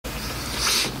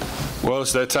Well,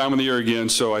 it's that time of the year again,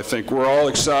 so I think we're all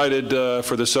excited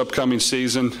for this upcoming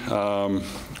season.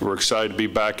 We're excited to be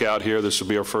back out here. This will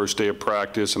be our first day of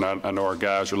practice, and I know our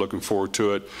guys are looking forward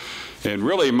to it. And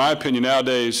really, in my opinion,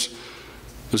 nowadays,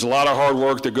 there's a lot of hard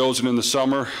work that goes in the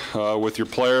summer with your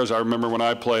players. I remember when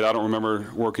I played, I don't remember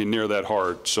working near that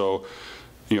hard. So,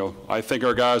 you know, I think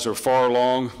our guys are far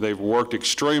along. They've worked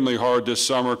extremely hard this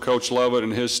summer. Coach Lovett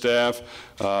and his staff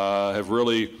have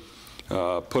really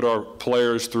put our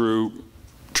players through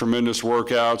tremendous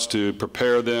workouts to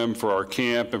prepare them for our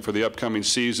camp and for the upcoming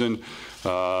season.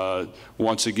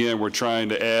 Once again, we're trying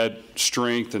to add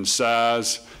strength and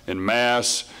size and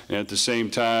mass, and at the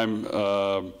same time,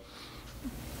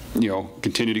 you know,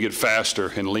 continue to get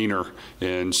faster and leaner.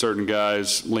 And certain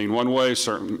guys lean one way,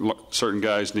 certain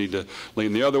guys need to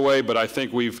lean the other way. But I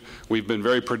think we've been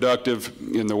very productive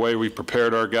in the way we've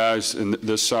prepared our guys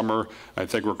this summer. I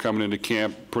think we're coming into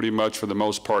camp pretty much for the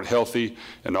most part healthy,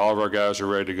 and all of our guys are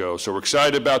ready to go. So we're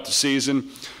excited about the season.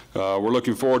 We're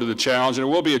looking forward to the challenge, and it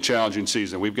will be a challenging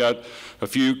season. We've got a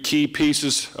few key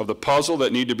pieces of the puzzle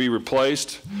that need to be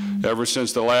replaced. Ever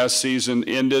since the last season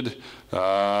ended,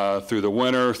 through the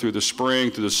winter, through the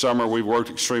spring, through the summer, we've worked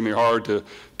extremely hard to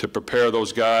prepare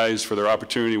those guys for their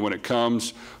opportunity when it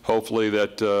comes. Hopefully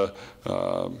that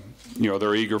you know,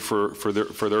 they're eager for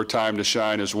their time to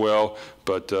shine as well.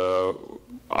 But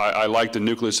I like the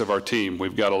nucleus of our team.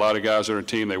 We've got a lot of guys on our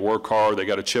team. They work hard. They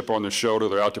got a chip on their shoulder.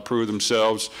 They're out to prove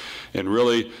themselves. And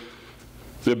really,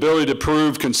 the ability to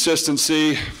prove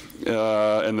consistency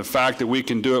and the fact that we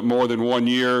can do it more than 1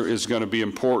 year is going to be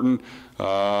important.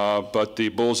 But the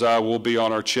bullseye will be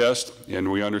on our chest, and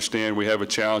we understand we have a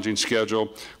challenging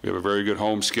schedule. We have a very good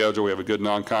home schedule. We have a good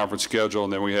non-conference schedule,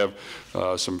 and then we have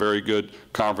some very good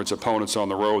conference opponents on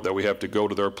the road that we have to go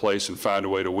to their place and find a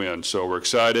way to win. So we're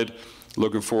excited,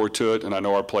 looking forward to it, and I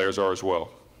know our players are as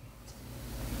well.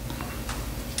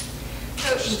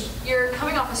 Coach, you're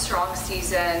coming off a strong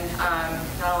season, not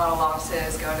a lot of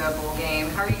losses, going to a bowl game.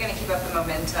 How are you going to keep up the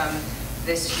momentum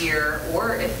this year,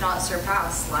 or if not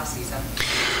surpass last season?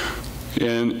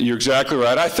 And you're exactly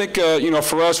right. I think, you know,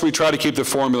 for us, we try to keep the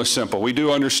formula simple. We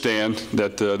do understand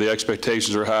that the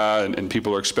expectations are high and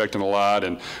people are expecting a lot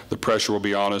and the pressure will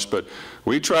be on us, but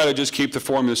we try to just keep the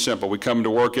formula simple. We come to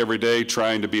work every day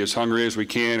trying to be as hungry as we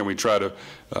can, and we try to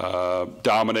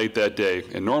dominate that day.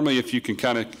 And normally, if you can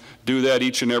kind of do that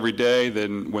each and every day,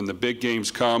 then when the big games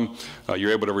come,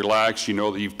 you're able to relax. You know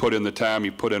that you've put in the time,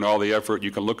 you've put in all the effort.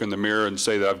 You can look in the mirror and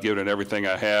say that I've given it everything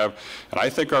I have. And I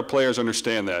think our players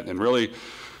understand that. And really,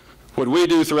 what we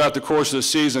do throughout the course of the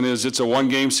season is it's a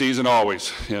one-game season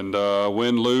always. And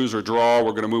win, lose, or draw,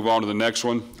 we're going to move on to the next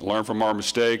one, learn from our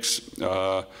mistakes,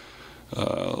 learn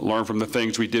from the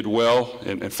things we did well,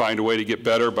 and find a way to get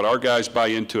better. But our guys buy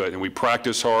into it, and we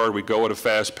practice hard. We go at a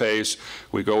fast pace.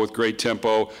 We go with great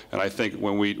tempo. And I think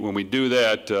when we do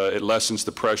that, it lessens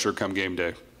the pressure come game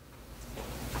day.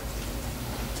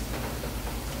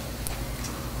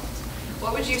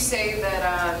 What would you say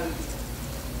that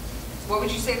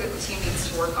the team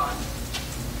needs to work on?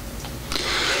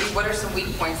 Maybe what are some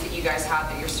weak points that you guys have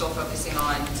that you're still focusing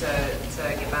on to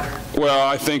get better? Well,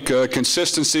 I think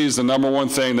consistency is the #1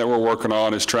 thing that we're working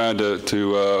on, is trying to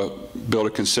build a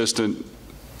consistent,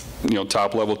 you know,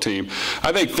 top-level team.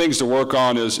 I think things to work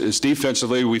on is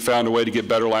defensively. We found a way to get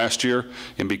better last year,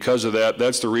 and because of that,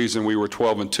 that's the reason we were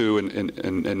 12-2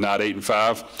 and not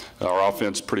 8-5. Our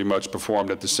offense pretty much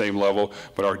performed at the same level,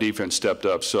 but our defense stepped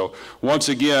up. So once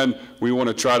again, we want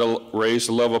to try to raise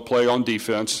the level of play on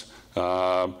defense.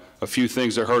 A few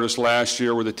things that hurt us last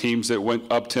year were the teams that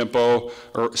went up-tempo,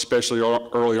 especially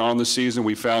early on in the season.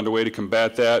 We found a way to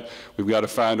combat that. We've got to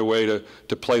find a way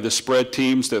to play the spread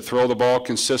teams that throw the ball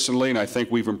consistently, and I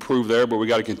think we've improved there, but we've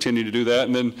got to continue to do that.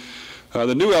 And then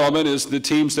the new element is the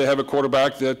teams that have a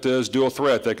quarterback that is dual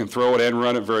threat, that can throw it and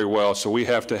run it very well. So we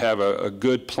have to have a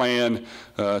good plan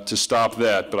to stop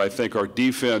that. But I think our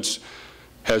defense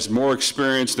has more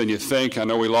experience than you think. I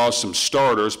know we lost some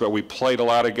starters, but we played a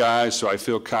lot of guys, so I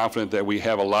feel confident that we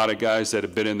have a lot of guys that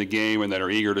have been in the game and that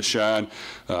are eager to shine.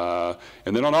 And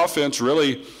then on offense,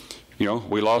 really, you know,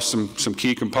 we lost some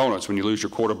key components. When you lose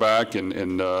your quarterback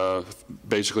and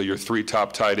basically your 3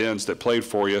 top tight ends that played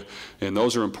for you, and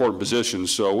those are important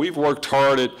positions. So we've worked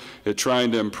hard at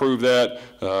trying to improve that.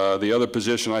 The other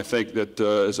position I think that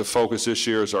is a focus this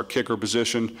year is our kicker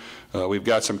position. We've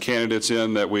got some candidates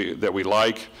in that we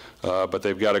like, but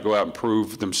they've got to go out and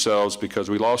prove themselves because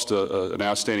we lost an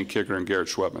outstanding kicker in Garrett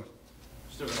Schwebman.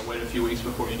 Still going to wait a few weeks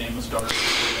before you name the starter?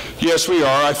 Yes, we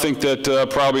are. I think that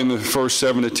probably in the first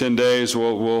 7 to 10 days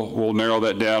we'll narrow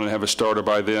that down and have a starter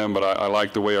by then. But I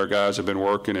like the way our guys have been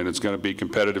working, and it's going to be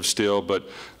competitive still. But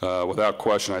without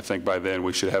question, I think by then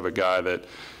we should have a guy that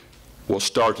will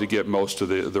start to get most of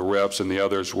the reps, and the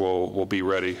others will be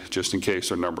ready just in case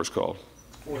their number's called.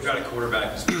 We've got a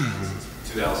quarterback who's been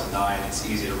since 2009. It's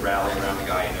easy to rally around the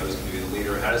guy you know is going to be the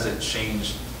leader. How does it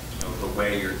change, the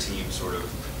way your team sort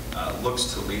of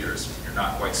looks to leaders when you're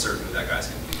not quite certain who that guy's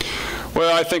going to be?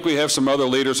 Well, I think we have some other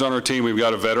leaders on our team. We've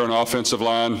got a veteran offensive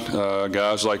line,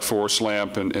 guys like Forrest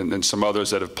and some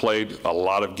others that have played a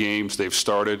lot of games. They've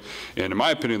started, and in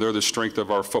my opinion, they're the strength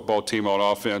of our football team on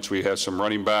offense. We have some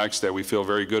running backs that we feel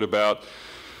very good about.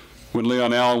 When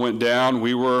Leon Allen went down,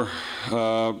 we were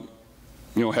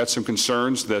had some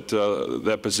concerns that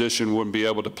that position wouldn't be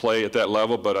able to play at that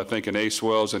level, but I think in Ace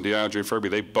Wells and DeAndre Furby,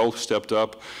 they both stepped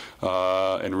up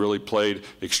and really played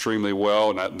extremely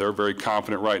well, and they're very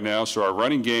confident right now. So our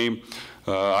running game,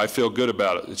 I feel good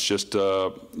about it. It's just,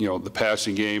 the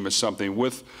passing game is something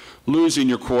with losing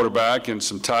your quarterback and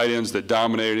some tight ends that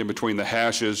dominated in between the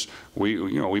hashes.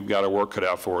 We've got our work cut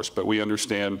out for us, but we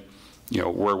understand,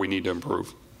 where we need to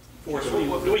improve. Forrest,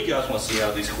 what do you guys want to see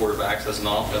out of these quarterbacks as an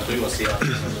offense? What do you want to see out of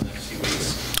them over the next few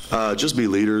weeks? Just be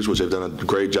leaders, which they've done a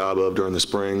great job of during the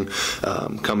spring.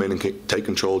 Come in and take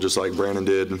control just like Brandon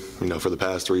did, for the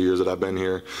past 3 years that I've been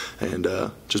here. And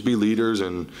just be leaders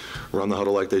and run the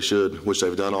huddle like they should, which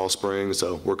they've done all spring.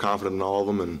 So we're confident in all of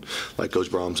them. And like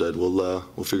Coach Brohm said,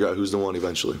 we'll figure out who's the one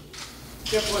eventually.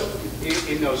 Jeff,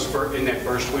 in that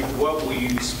first week, what will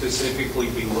you specifically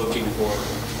be looking for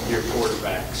your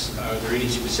quarterbacks? Are there any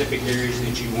specific areas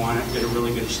that you want that are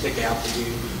really going to stick out to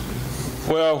you?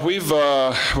 Well, we've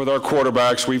with our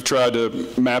quarterbacks, we've tried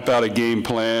to map out a game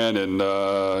plan,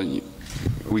 and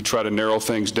we try to narrow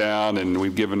things down, and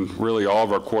we've given really all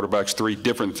of our quarterbacks 3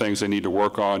 different things they need to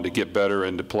work on to get better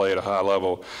and to play at a high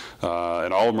level,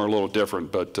 and all of them are a little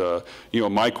different. But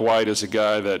Mike White is a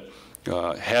guy that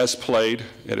has played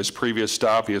at his previous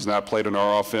stop. He has not played in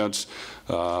our offense.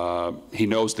 He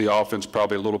knows the offense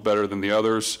probably a little better than the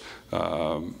others.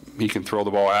 He can throw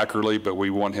the ball accurately, but we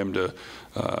want him to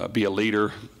be a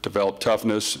leader, develop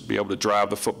toughness, be able to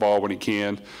drive the football when he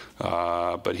can.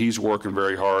 But he's working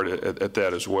very hard at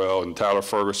that as well. And Tyler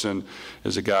Ferguson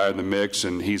is a guy in the mix,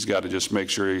 and he's got to just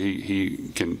make sure he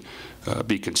can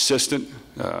be consistent.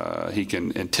 He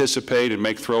can anticipate and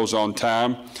make throws on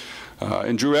time.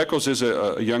 And Drew Eccles is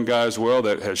a young guy as well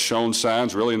that has shown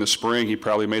signs. Really in the spring, he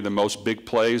probably made the most big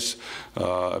plays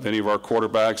of any of our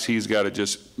quarterbacks. He's got to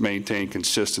just maintain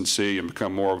consistency and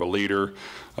become more of a leader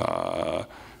and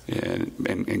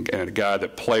a guy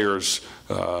that players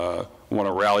want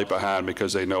to rally behind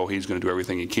because they know he's going to do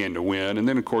everything he can to win. And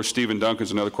then, of course, Stephen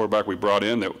Duncan's another quarterback we brought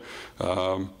in that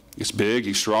he's big,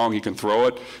 he's strong, he can throw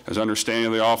it. His understanding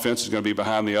of the offense is going to be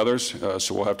behind the others,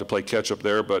 so we'll have to play catch up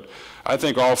there. But I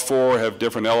think all 4 have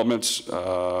different elements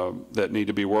that need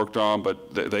to be worked on,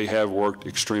 but they have worked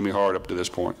extremely hard up to this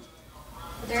point.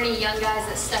 Are there any young guys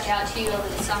that stuck out to you over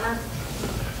the summer?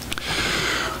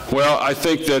 Well, I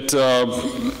think that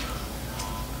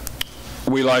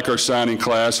we like our signing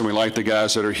class, and we like the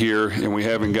guys that are here, and we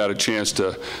haven't got a chance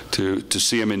to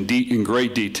see them in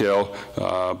great detail.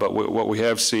 But what we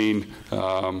have seen,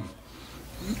 as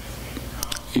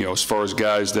far as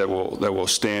guys that will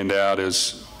stand out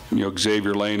is,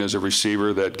 Xavier Lane is a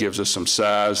receiver that gives us some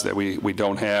size that we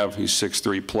don't have. He's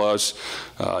 6'3 plus.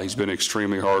 He's been an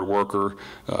extremely hard worker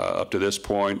up to this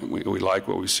point. We like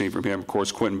what we've seen from him. Of course,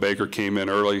 Quentin Baker came in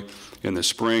early in the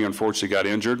spring, unfortunately got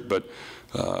injured, but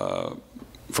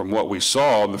from what we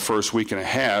saw in the first week and a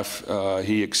half,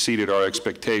 he exceeded our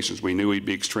expectations. We knew he'd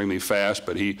be extremely fast,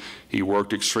 but he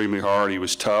worked extremely hard. He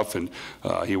was tough, and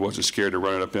he wasn't scared to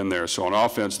run it up in there. So on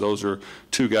offense, those are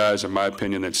 2 guys, in my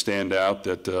opinion, that stand out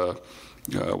that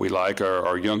we like.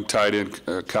 Our young tight end,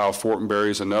 Kyle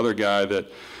Fortenberry, is another guy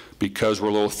that, because we're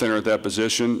a little thinner at that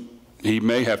position, he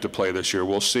may have to play this year.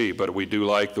 We'll see. But we do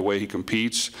like the way he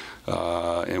competes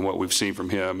and what we've seen from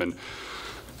him. And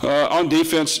on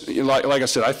defense, like I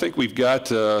said, I think we've got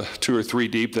 2 or 3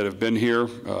 deep that have been here.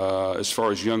 As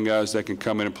far as young guys that can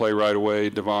come in and play right away,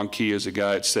 Devon Key is a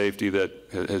guy at safety that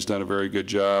has done a very good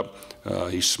job.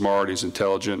 He's smart, he's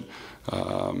intelligent.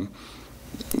 And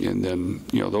then,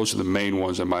 those are the main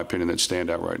ones, in my opinion, that stand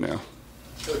out right now.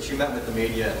 Coach, you met with the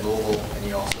media in Louisville, and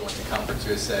you also went to Conference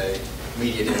USA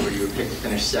Media Day where you were picked to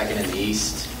finish 2nd in the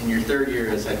East. In your 3rd year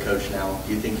as head coach now,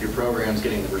 do you think your program's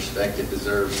getting the respect it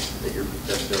deserves that you're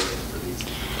building for these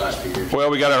last few years? Well,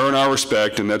 we got to earn our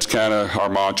respect, and that's kind of our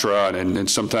mantra. And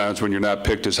sometimes when you're not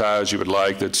picked as high as you would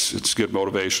like, it's good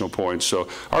motivational points. So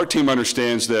our team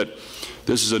understands that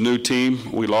this is a new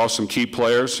team. We lost some key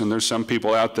players, and there's some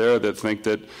people out there that think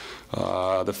that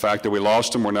the fact that we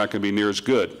lost them, we're not going to be near as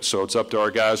good. So it's up to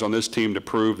our guys on this team to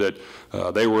prove that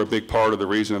they were a big part of the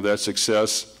reason of that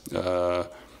success.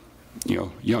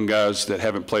 Young guys that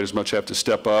haven't played as much have to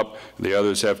step up. The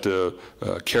others have to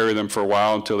carry them for a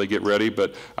while until they get ready.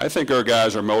 But I think our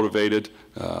guys are motivated,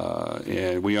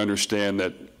 and we understand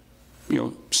that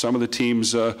some of the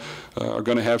teams are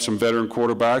going to have some veteran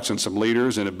quarterbacks and some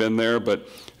leaders and have been there. But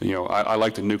I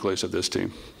like the nucleus of this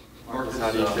team. Marcus,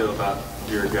 how do you feel about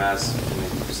your guys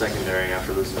in the secondary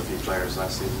after losing a few players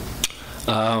last season?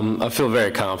 I feel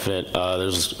very confident.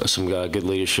 There's some good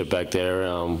leadership back there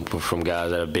from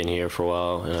guys that have been here for a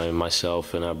while,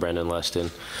 myself and Brendan Leston.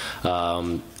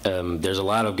 There's a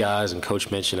lot of guys, and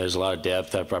Coach mentioned there's a lot of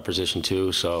depth at our position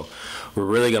too, so we're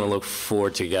really going to look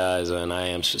forward to guys, and I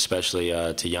am especially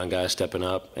to young guys stepping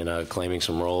up and claiming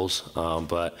some roles.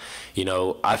 But,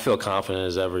 I feel confident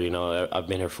as ever. I've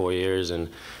been here 4 years, and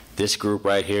this group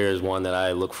right here is one that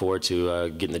I look forward to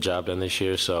getting the job done this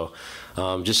year. So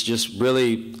just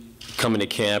really coming to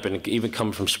camp, and even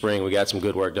coming from spring, we got some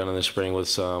good work done in the spring with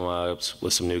some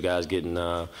new guys getting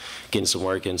some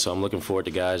work in. So I'm looking forward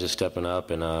to guys just stepping up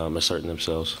and asserting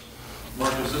themselves.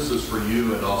 Marcus, this is for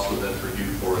you and also then for you,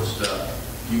 Forrest.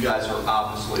 You guys are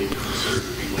obviously considered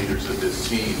to be leaders of this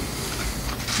team.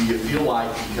 Do you feel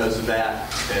like because of that,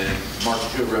 and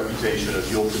Marcus, you have a reputation of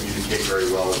you'll communicate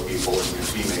very well with people and your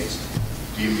teammates,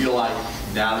 do you feel like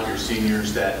now that you're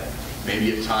seniors that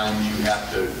maybe at times you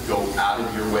have to go out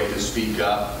of your way to speak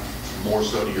up more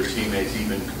so to your teammates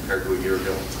even compared to a year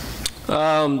ago?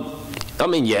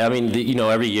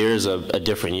 Every year is a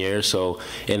different year. So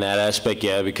in that aspect,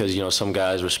 yeah, because, some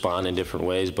guys respond in different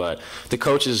ways. But the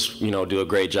coaches, do a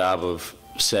great job of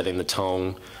setting the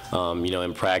tone,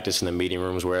 in practice, in the meeting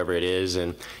rooms, wherever it is.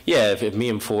 And, yeah, if me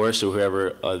and Forrest or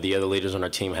whoever the other leaders on our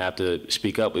team have to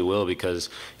speak up, we will, because,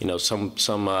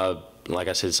 like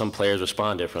I said, some players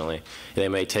respond differently. They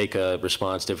may take a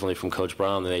response differently from Coach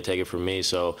Brohm than they take it from me.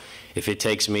 So if it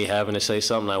takes me having to say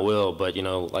something, I will. But,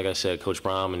 like I said, Coach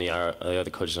Brohm and the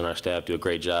other coaches on our staff do a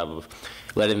great job of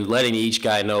letting each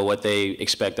guy know what they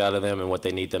expect out of them and what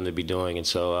they need them to be doing. And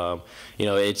so,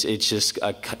 it's just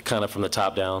kind of from the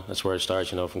top down. That's where it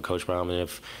starts, from Coach Brohm. And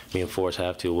if me and Forrest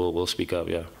have to, we'll speak up,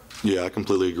 yeah. Yeah, I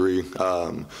completely agree.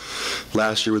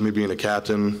 Last year with me being a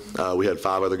captain, we had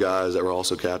 5 other guys that were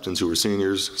also captains who were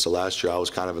seniors. So last year I was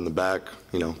kind of in the back,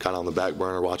 kind of on the back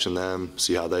burner watching them,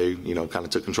 see how they, kind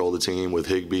of took control of the team with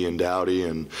Higbee and Dowdy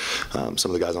and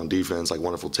some of the guys on defense like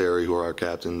Wonderful Terry, who are our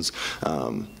captains.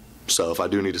 So if I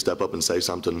do need to step up and say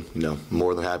something,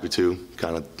 more than happy to.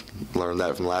 Kind of learned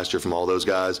that from last year from all those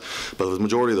guys. But the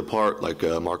majority of the part, like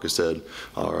Marcus said,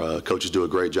 our coaches do a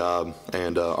great job,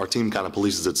 and our team kind of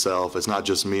polices itself. It's not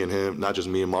just me and him, not just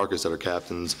me and Marcus that are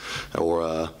captains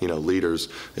or leaders.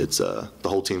 It's the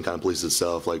whole team kind of polices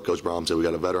itself. Like Coach Brohm said, we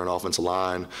got a veteran offensive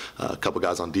line, a couple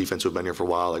guys on defense who have been here for a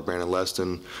while, like Brandon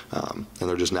Leston, and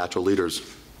they're just natural leaders.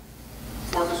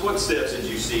 Marcus, what steps did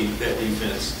you see that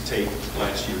defense take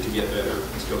last year to get better,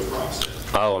 as Coach Brohm said?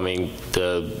 Oh, I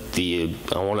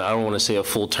don't want to say a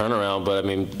full turnaround, but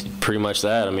pretty much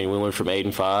that. We went from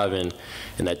 8-5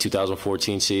 in that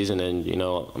 2014 season,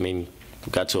 and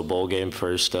got to a bowl game,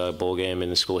 first bowl game in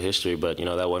the school history, but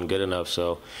that wasn't good enough.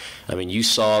 So, you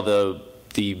saw the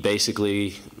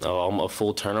basically a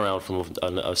full turnaround from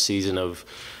a season of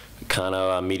kind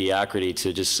of mediocrity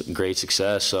to just great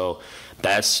success. So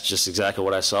that's just exactly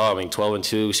what I saw.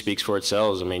 12-2 speaks for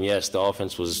itself. Yes, the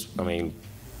offense was,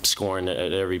 scoring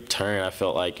at every turn, I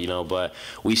felt like, but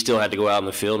we still had to go out in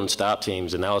the field and stop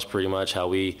teams, and that was pretty much how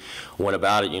we went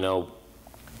about it,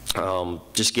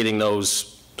 just getting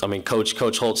those.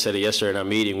 Coach Holt said it yesterday in our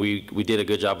meeting, we did a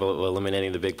good job of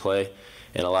eliminating the big play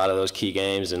in a lot of those key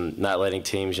games and not letting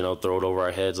teams, throw it over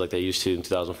our heads like they used to in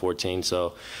 2014.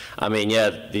 So, I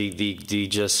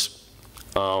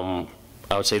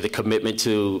would say the commitment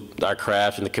to our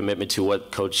craft and the commitment to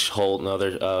what Coach Holt and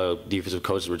other defensive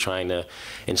coaches were trying to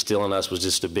instill in us was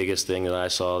just the biggest thing that I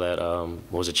saw that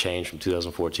was a change from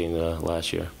 2014 to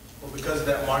last year. Well, because of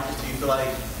that, Marcus, do you feel like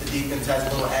the defense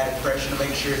has a little added pressure to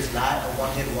make sure it's not a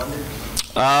one-hit wonder?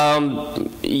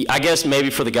 I guess maybe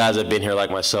for the guys that have been here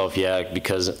like myself, yeah,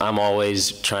 because I'm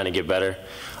always trying to get better.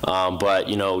 But,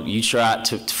 you try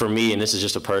to, for me, and this is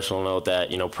just a personal note,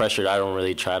 that, pressure, I don't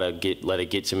really try to let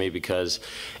it get to me, because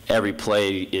every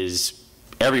play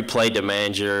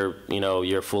demands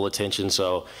your full attention.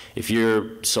 So if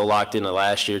you're so locked into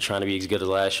last year, trying to be as good as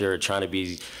last year, or trying to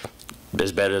be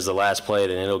as better as the last play,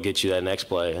 then it'll get you that next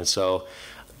play. And so,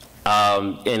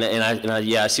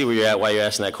 yeah, I see where you're at, why you're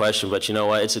asking that question. But you know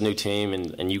what? It's a new team,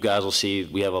 and you guys will see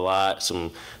we have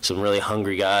some really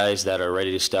hungry guys that are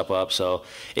ready to step up. So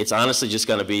it's honestly just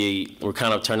going to be, we're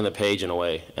kind of turning the page in a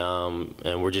way,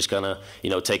 and we're just going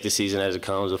to take the season as it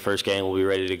comes. The first game we'll be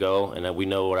ready to go, and we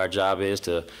know what our job is,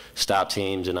 to stop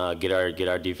teams and get our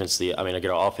defense get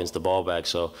our offense the ball back.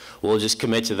 So we'll just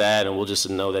commit to that, and we'll just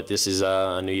know that this is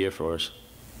a new year for us.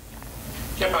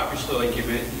 Jeff, obviously, like you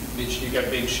mentioned, you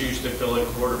got big shoes to fill at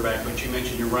quarterback, but you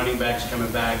mentioned your running backs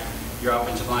coming back, your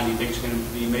offensive line you think is going to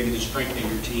be maybe the strength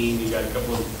of your team. You got a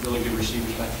couple of really good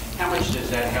receivers back. How much does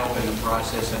that help in the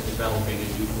process of developing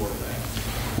a new quarterback?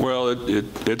 Well,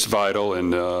 it's vital,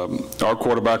 and our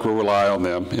quarterback will rely on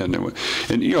them.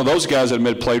 And you know, those guys that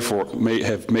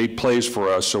have made plays for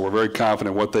us, so we're very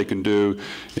confident what they can do.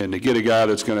 And to get a guy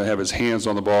that's going to have his hands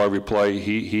on the ball every play,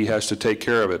 he has to take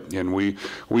care of it. And we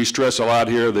stress a lot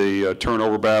here the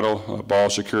turnover battle, ball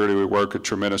security. We work a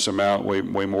tremendous amount, way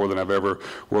more than I've ever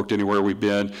worked anywhere we've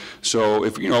been. So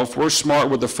if we're smart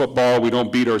with the football, we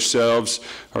don't beat ourselves.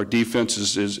 Our defense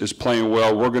is playing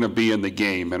well. We're going to be in the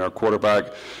game, and our quarterback.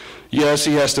 Yes,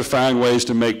 he has to find ways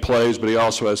to make plays, but he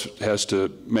also has to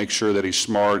make sure that he's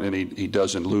smart and he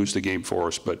doesn't lose the game for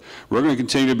us. But we're going to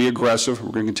continue to be aggressive.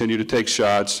 We're going to continue to take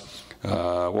shots.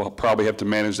 We'll probably have to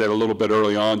manage that a little bit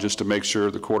early on just to make sure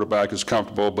the quarterback is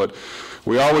comfortable. But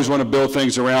we always want to build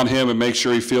things around him and make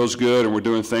sure he feels good, and we're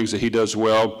doing things that he does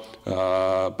well.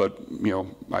 But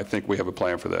I think we have a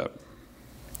plan for that.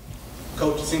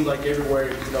 Coach, it seems like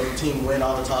everywhere, the team win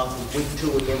all the time. Week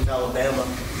 2 against Alabama.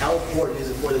 How important is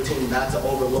it for the team not to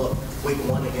overlook week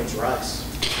 1 against Rice?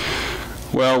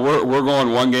 Well, we're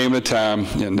going one game at a time,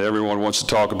 and everyone wants to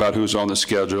talk about who's on the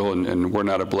schedule, and we're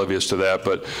not oblivious to that.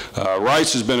 But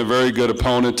Rice has been a very good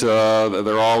opponent.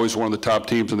 They're always one of the top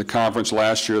teams in the conference.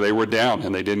 Last year they were down,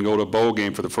 and they didn't go to a bowl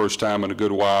game for the first time in a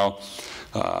good while.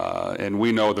 And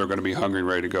we know they're going to be hungry and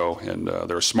ready to go. And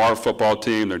they're a smart football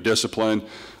team. They're disciplined.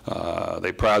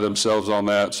 They pride themselves on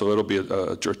that. So it'll be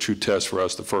a true test for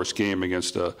us the first game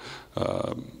against a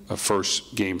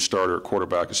first game starter at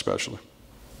quarterback especially.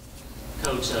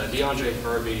 Coach, DeAndre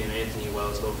Furby and Anthony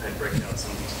Wells both had breakout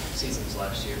seasons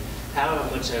last year. How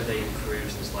much have they improved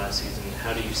since last season?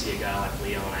 How do you see a guy like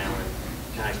Leon Allen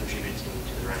kind of contributing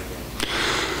to the running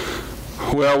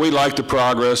game? Well, we like the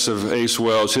progress of Ace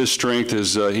Wells. His strength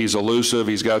is he's elusive,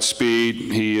 he's got speed,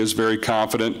 he is very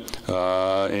confident,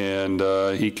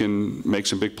 and he can make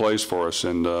some big plays for us.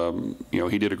 And,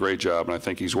 he did a great job, and I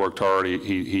think he's worked hard.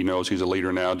 He knows he's a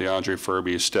leader now. DeAndre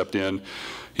Furby has stepped in.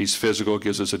 He's physical,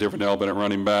 gives us a different element at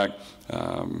running back.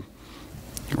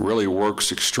 Really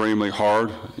works extremely hard,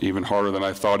 even harder than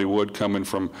I thought he would, coming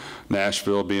from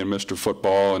Nashville, being Mr.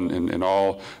 Football and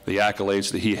all the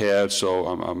accolades that he had. So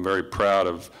I'm very proud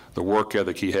of the work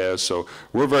ethic he has. So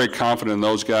we're very confident in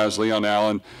those guys. Leon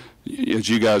Allen, as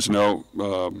you guys know,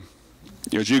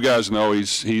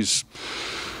 he's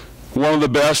one of the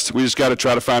best. We just got to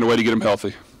try to find a way to get him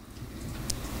healthy.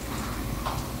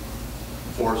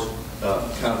 Forrest,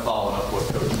 kind of following up what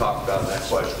Coach talked about in that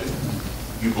question,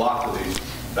 you block with these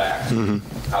backs.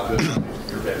 How good are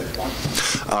your vantage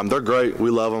point? They're great. We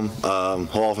love them.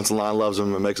 Whole offensive line loves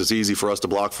them. It makes it easy for us to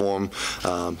block for them,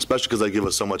 especially because they give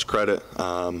us so much credit.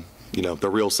 They're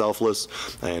real selfless,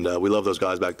 and we love those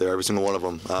guys back there, every single one of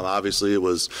them. Obviously, it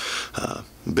was a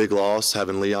big loss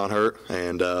having Leon hurt,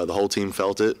 and the whole team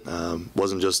felt it.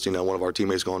 Wasn't just one of our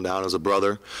teammates going down as a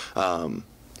brother.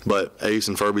 But Ace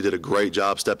and Furby did a great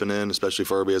job stepping in, especially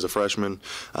Furby as a freshman.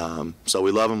 So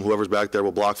we love them. Whoever's back there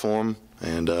will block for them,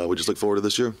 and we just look forward to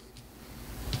this year.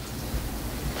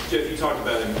 Jeff, you talked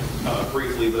about him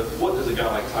briefly, but what does a guy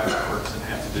like Tyler Ferguson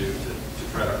have to do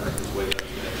to try to earn his way up to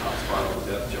that top spot on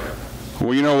the depth chart?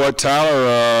 Well, you know what,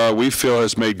 Tyler, we feel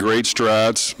has made great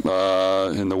strides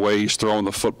in the way he's throwing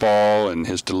the football and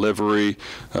his delivery,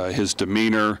 his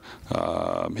demeanor,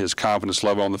 his confidence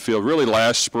level on the field. Really,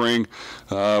 last spring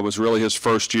was really his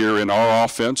first year in our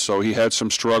offense, so he had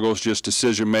some struggles just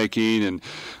decision-making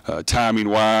and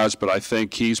timing-wise, but I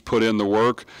think he's put in the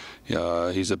work.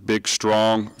 He's a big,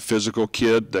 strong, physical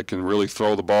kid that can really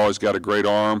throw the ball. He's got a great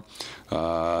arm,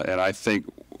 and I think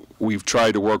we've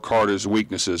tried to work hard at his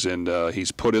weaknesses, and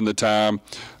he's put in the time.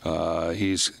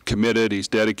 He's committed, he's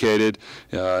dedicated,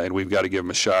 and we've got to give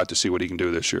him a shot to see what he can do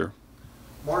this year.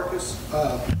 Marcus, 4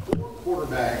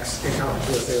 quarterbacks in Conference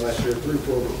USA last year threw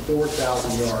for over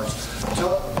 4,000 yards.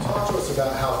 Talk to us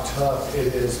about how tough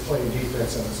it is playing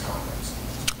defense in this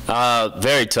conference.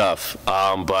 Very tough,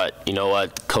 but you know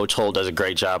what? Coach Holt does a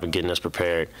great job of getting us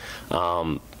prepared.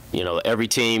 you know, every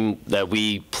team that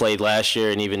we played last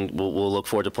year, and even we'll look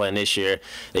forward to playing this year,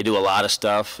 they do a lot of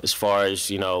stuff as far as,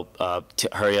 you know,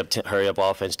 hurry up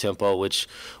offense tempo, which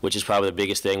is probably the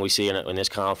biggest thing we see in this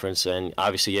conference. And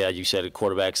obviously, yeah, you said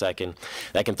quarterbacks that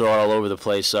can throw it all over the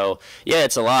place. So yeah,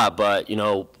 it's a lot, but you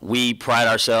know, we pride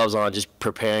ourselves on just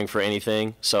preparing for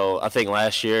anything. So I think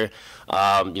last year,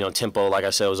 you know, tempo, like I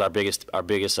said, was our biggest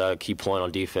key point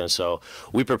on defense. So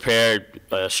we prepared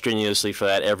strenuously for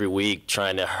that every week,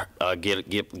 trying to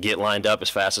get lined up as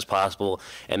fast as possible,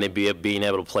 and then being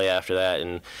able to play after that.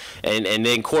 And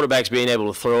then quarterbacks being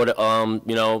able to throw it,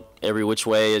 you know, every which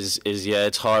way is yeah,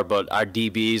 it's hard, but our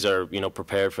DBs are, you know,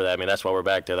 prepared for that. I mean, that's why we're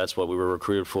back there. That's what we were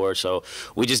recruited for. So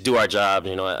we just do our job,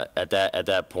 you know, at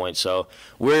that point. So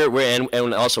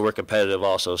and also we're competitive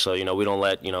also. So, you know, we don't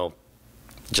let, you know,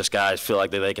 just guys feel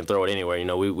like that they can throw it anywhere. You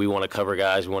know, we want to cover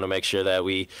guys. We want to make sure that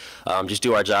we just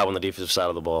do our job on the defensive side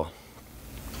of the ball.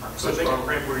 So I think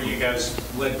where you guys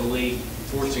led the league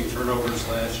forcing turnovers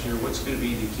last year, what's going to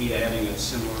be the key to adding a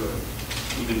similar,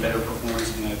 even better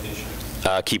performance than that this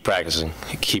year? Keep practicing.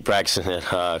 Keep practicing it.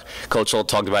 Coach Holt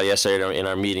talked about it yesterday in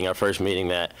our meeting, our first meeting,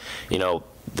 that, you know,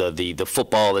 the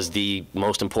football is the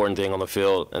most important thing on the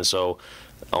field, and so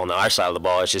on our side of the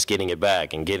ball, it's just getting it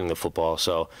back and getting the football.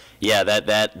 So yeah,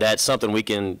 that's something we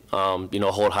can you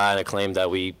know, hold high and claim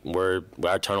that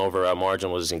our turnover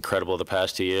margin was incredible the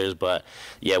past 2 years. But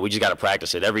yeah, we just got to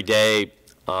practice it every day.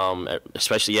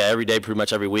 Especially, yeah, every day, pretty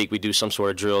much every week, we do some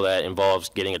sort of drill that involves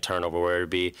getting a turnover, whether it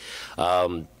be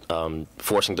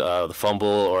forcing the fumble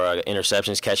or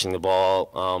interceptions, catching the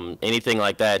ball, anything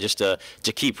like that, just to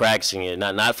keep practicing it,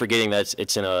 not forgetting that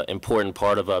it's an important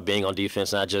part of being on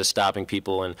defense, not just stopping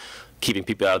people and keeping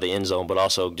people out of the end zone, but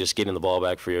also just getting the ball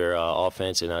back for your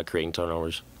offense and creating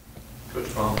turnovers. Coach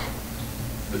Brohm,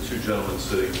 the two gentlemen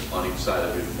sitting on each side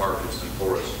of you, Marcus and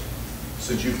Forrest,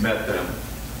 since you've met them,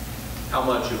 how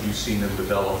much have you seen them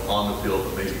develop on the field,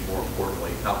 but maybe more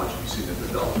importantly, how much have you seen them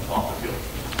develop off the field?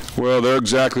 Well, they're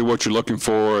exactly what you're looking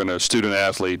for in a student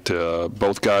athlete.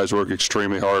 Both guys work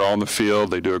extremely hard on the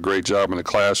field. They do a great job in the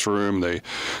classroom. They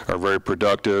are very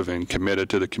productive and committed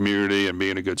to the community and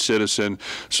being a good citizen.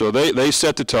 So they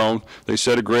set the tone. They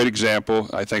set a great example.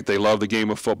 I think they love the game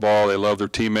of football. They love their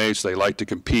teammates. They like to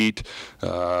compete. They're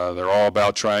all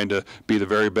about trying to be the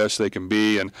very best they can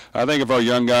be. And I think if our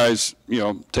young guys, you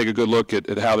know, take a good look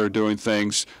at how they're doing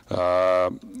things, you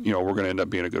know, we're going to end up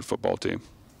being a good football team.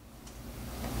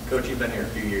 Coach, you've been here a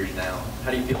few years now.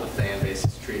 How do you feel the fan base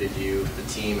has treated you, the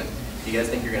team, and do you guys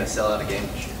think you're going to sell out a game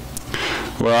this year?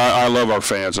 Well, I love our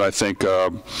fans. I think,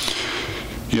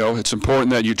 you know, it's important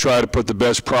that you try to put the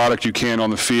best product you can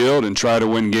on the field and try to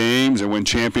win games and win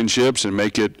championships and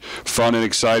make it fun and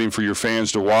exciting for your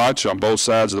fans to watch on both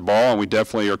sides of the ball, and we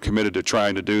definitely are committed to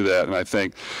trying to do that. And I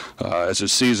think as the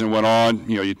season went on,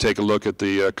 you know, you take a look at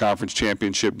the conference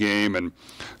championship game and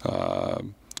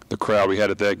the crowd we had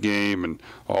at that game and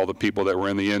all the people that were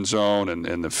in the end zone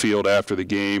and the field after the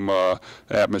game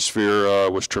atmosphere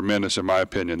was tremendous in my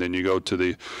opinion. Then you go to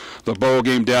the bowl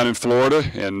game down in Florida,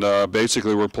 and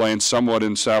basically we're playing somewhat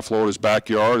in South Florida's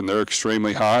backyard, and they're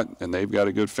extremely hot and they've got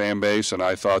a good fan base, and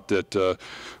I thought that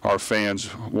our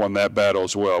fans won that battle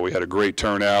as well. We had a great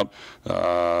turnout.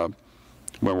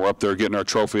 When we're up there getting our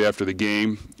trophy after the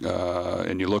game,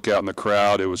 and you look out in the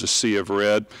crowd, it was a sea of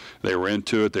red. They were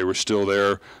into it. They were still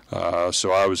there.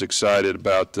 So I was excited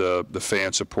about the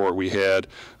fan support we had,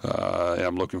 and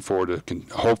I'm looking forward to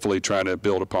hopefully trying to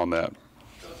build upon that.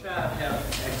 Coach, how have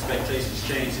expectations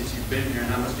changed since you've been here,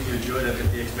 and how much do you enjoy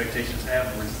that the expectations have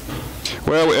risen?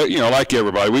 Well, you know, like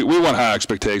everybody, we want high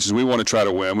expectations. We want to try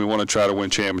to win. We want to try to win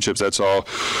championships. That's all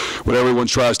what everyone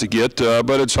tries to get,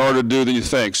 but it's harder to do than you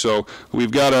think. So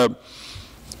we've got to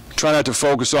try not to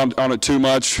focus on it too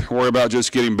much, worry about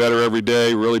just getting better every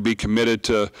day, really be committed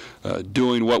to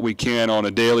doing what we can on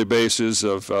a daily basis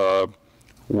of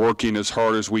working as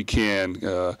hard as we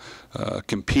can,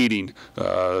 competing,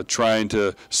 trying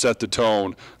to set the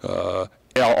tone,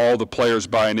 all the players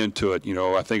buying into it. You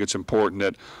know, I think it's important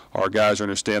that our guys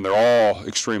understand they're all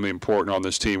extremely important on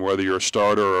this team, whether you're a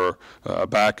starter or a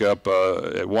backup.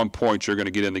 At one point, you're going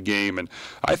to get in the game, and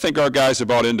I think our guys have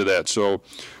bought into that. So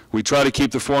we try to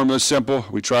keep the formula simple.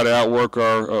 We try to outwork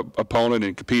our opponent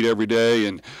and compete every day,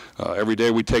 and every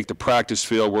day we take the practice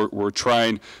field. We're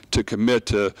trying to commit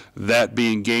to that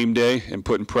being game day and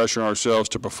putting pressure on ourselves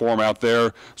to perform out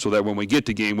there so that when we get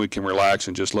to game, we can relax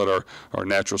and just let our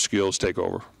natural skills take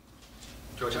over.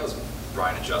 Coach, how was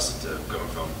Brian adjusted to going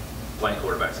from playing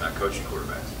quarterbacks to not coaching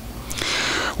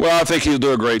quarterbacks? Well, I think he'll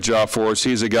do a great job for us.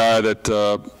 He's a guy that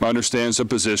understands the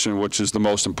position, which is the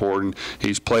most important.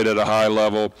 He's played at a high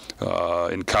level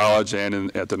in college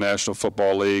and at the National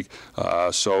Football League,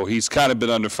 so he's kind of been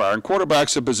under fire. And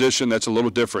quarterback's a position that's a little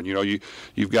different. You know,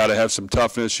 you've got to have some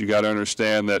toughness. You got to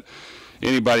understand that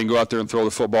anybody can go out there and throw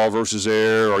the football versus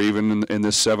air, or even in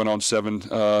this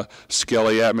 7-on-7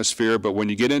 skelly atmosphere. But when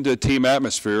you get into a team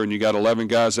atmosphere and you got 11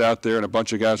 guys out there and a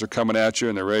bunch of guys are coming at you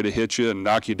and they're ready to hit you and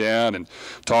knock you down and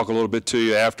talk a little bit to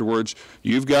you afterwards,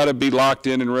 you've got to be locked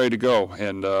in and ready to go.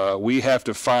 And we have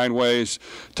to find ways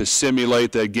to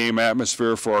simulate that game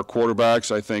atmosphere for our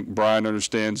quarterbacks. I think Brian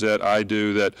understands that. I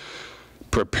do. That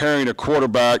preparing a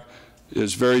quarterback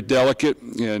is very delicate,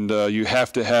 and you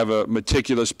have to have a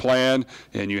meticulous plan,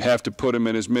 and you have to put them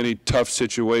in as many tough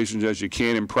situations as you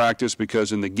can in practice,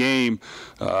 because in the game,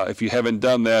 if you haven't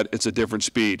done that, it's a different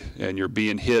speed, and you're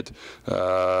being hit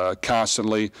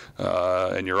constantly,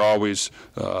 and you're always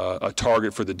a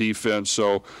target for the defense.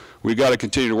 So we've got to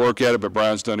continue to work at it, but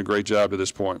Brian's done a great job to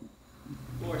this point.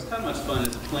 Forrest, how much fun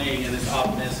is playing in this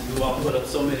offense? You all put up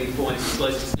so many points,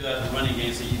 plus you still have the running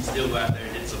game, so you can still go out there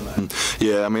and hit somebody.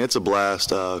 Yeah, I mean, it's a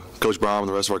blast. Coach Brohm and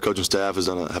the rest of our coaching staff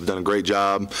have done a great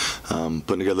job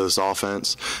putting together this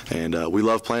offense, and we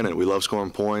love playing it. We love scoring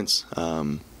points.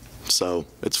 So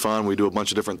it's fun. We do a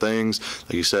bunch of different things.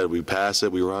 Like you said, we pass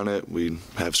it, we run it, we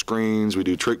have screens, we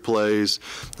do trick plays.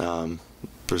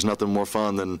 There's nothing more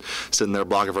fun than sitting there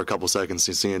blocking for a couple seconds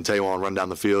and seeing Taywan run down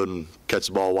the field and catch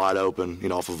the ball wide open, you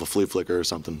know, off of a flea flicker or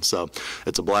something. So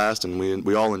it's a blast, and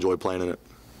we all enjoy playing in it.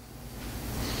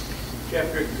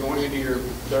 Jeff, going into your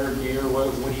third year,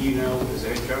 what do you know as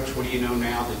head coach? What do you know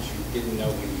now that you didn't know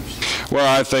when you started?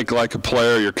 Well, I think like a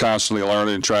player, you're constantly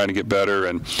learning and trying to get better,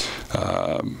 and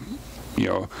you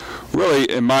know, really,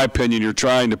 in my opinion, you're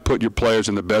trying to put your players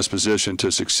in the best position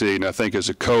to succeed. And I think as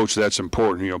a coach, that's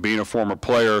important. You know, being a former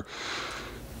player,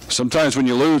 sometimes when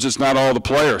you lose, it's not all the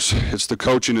players, it's the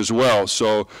coaching as well.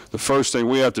 So the first thing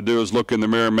we have to do is look in the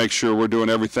mirror and make sure we're doing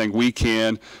everything we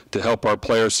can to help our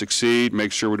players succeed,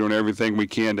 make sure we're doing everything we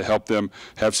can to help them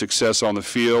have success on the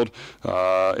field.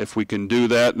 If we can do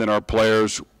that, then our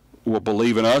players will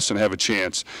believe in us and have a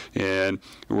chance. And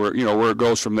where it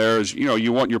goes from there is, you know,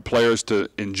 you want your players to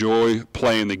enjoy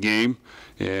playing the game,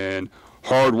 and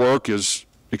hard work is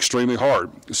extremely hard.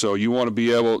 So you want to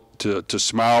be able to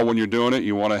smile when you're doing it.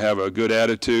 You want to have a good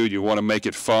attitude. You want to make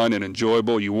it fun and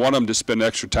enjoyable. You want them to spend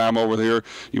extra time over here.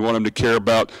 You want them to care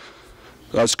about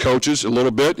us coaches a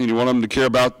little bit, and you want them to care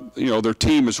about, you know, their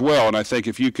team as well. And I think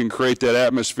if you can create that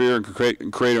atmosphere and create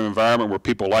an environment where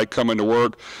people like coming to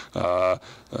work,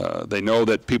 they know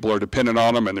that people are dependent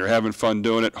on them and they're having fun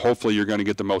doing it, hopefully you're going to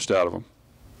get the most out of them.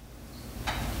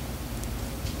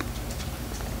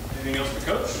 Anything else for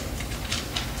Coach?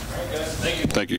 All right, guys. Thank you. Thank you.